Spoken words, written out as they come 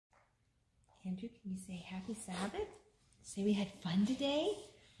Andrew, can you say happy Sabbath? Say we had fun today?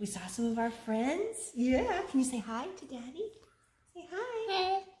 We saw some of our friends? Yeah. Can you say hi to Daddy? Say hi.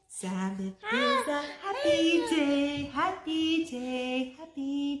 Hi. Sabbath is a happy day, happy day,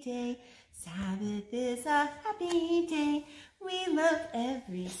 happy day. Sabbath is a happy day. We love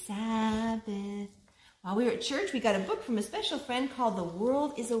every Sabbath. While we were at church, we got a book from a special friend called The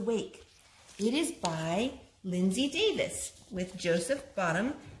World is Awake. It is by Lindsay Davis with Joseph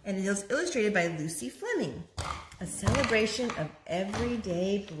Bottom, and it is illustrated by Lucy Fleming. A celebration of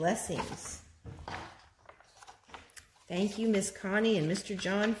everyday blessings. Thank you, Miss Connie and Mr.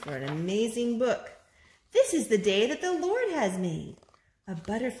 John, for an amazing book. This is the day that the Lord has made. A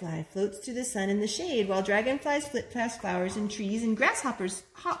butterfly floats through the sun in the shade, while dragonflies flit past flowers and trees, and grasshoppers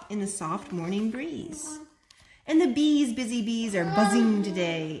hop in the soft morning breeze. And the bees, busy bees, are buzzing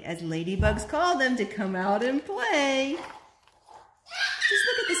today, as ladybugs call them to come out and play. Just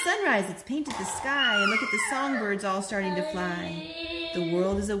look at the sunrise, it's painted the sky, and look at the songbirds all starting to fly. The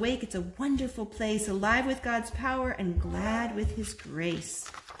world is awake, it's a wonderful place, alive with God's power and glad with His grace.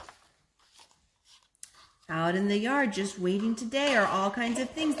 Out in the yard, just waiting today, are all kinds of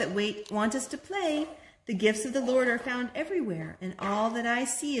things that want us to play. The gifts of the Lord are found everywhere, and all that I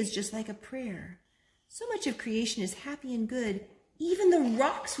see is just like a prayer. So much of creation is happy and good. Even the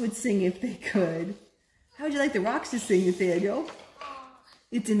rocks would sing if they could. How would you like the rocks to sing, Nathaniel?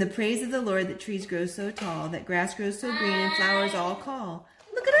 It's in the praise of the Lord that trees grow so tall, that grass grows so green and flowers all call.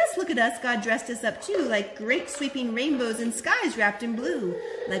 Look at us, God dressed us up too, like great sweeping rainbows and skies wrapped in blue,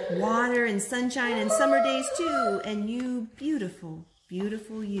 like water and sunshine and summer days too, and you, beautiful,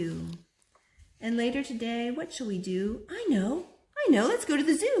 beautiful you. And later today, what shall we do? I know, let's go to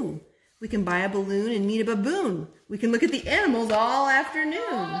the zoo. We can buy a balloon and meet a baboon. We can look at the animals all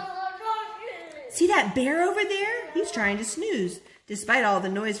afternoon. See that bear over there? He's trying to snooze, despite all the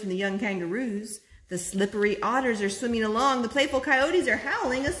noise from the young kangaroos. The slippery otters are swimming along. The playful coyotes are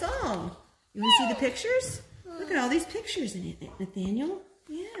howling a song. You want to see the pictures? Look at all these pictures in it, Nathaniel.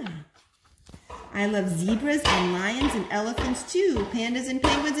 Yeah. I love zebras and lions and elephants too. Pandas and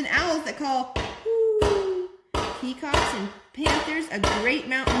penguins and owls that call whoo. Peacocks and panthers, a great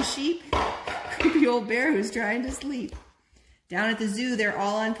mountain sheep. Creepy old bear who's trying to sleep. Down at the zoo, they're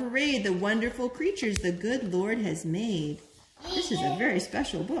all on parade. The wonderful creatures the good Lord has made. This is a very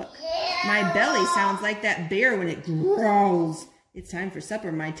special book. My belly sounds like that bear when it growls. It's time for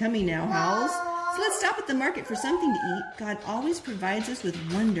supper. My tummy now howls. So let's stop at the market for something to eat. God always provides us with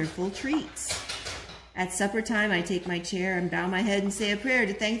wonderful treats. At supper time, I take my chair and bow my head and say a prayer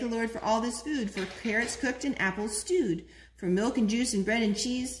to thank the Lord for all this food, for carrots cooked and apples stewed, for milk and juice and bread and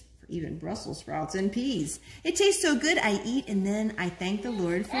cheese, for even Brussels sprouts and peas. It tastes so good, I eat, and then I thank the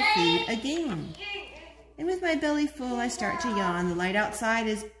Lord for food again. And with my belly full, I start to yawn. The light outside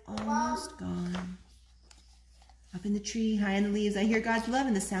is almost gone. Up in the tree, high in the leaves, I hear God's love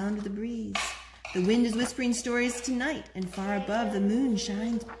and the sound of the breeze. The wind is whispering stories tonight, and far above, the moon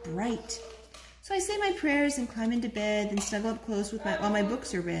shines bright. So I say my prayers and climb into bed, then snuggle up close while my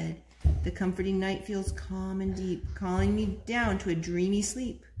books are read. The comforting night feels calm and deep, calling me down to a dreamy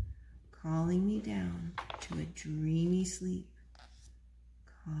sleep. Calling me down to a dreamy sleep.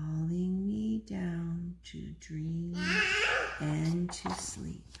 Calling me down to dream and to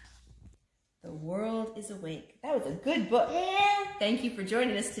sleep. The world is awake. That was a good book. Thank you for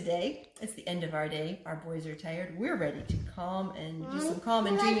joining us today. It's the end of our day. Our boys are tired. We're ready to do some calm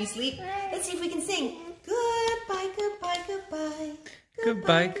and dreamy sleep. Let's see if we can sing. Goodbye, goodbye, goodbye.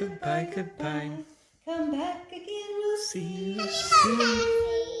 Goodbye, goodbye, goodbye. Come back again, we'll see you See you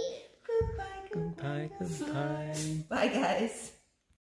soon. Goodbye, Goodbye, goodbye. Bye, guys.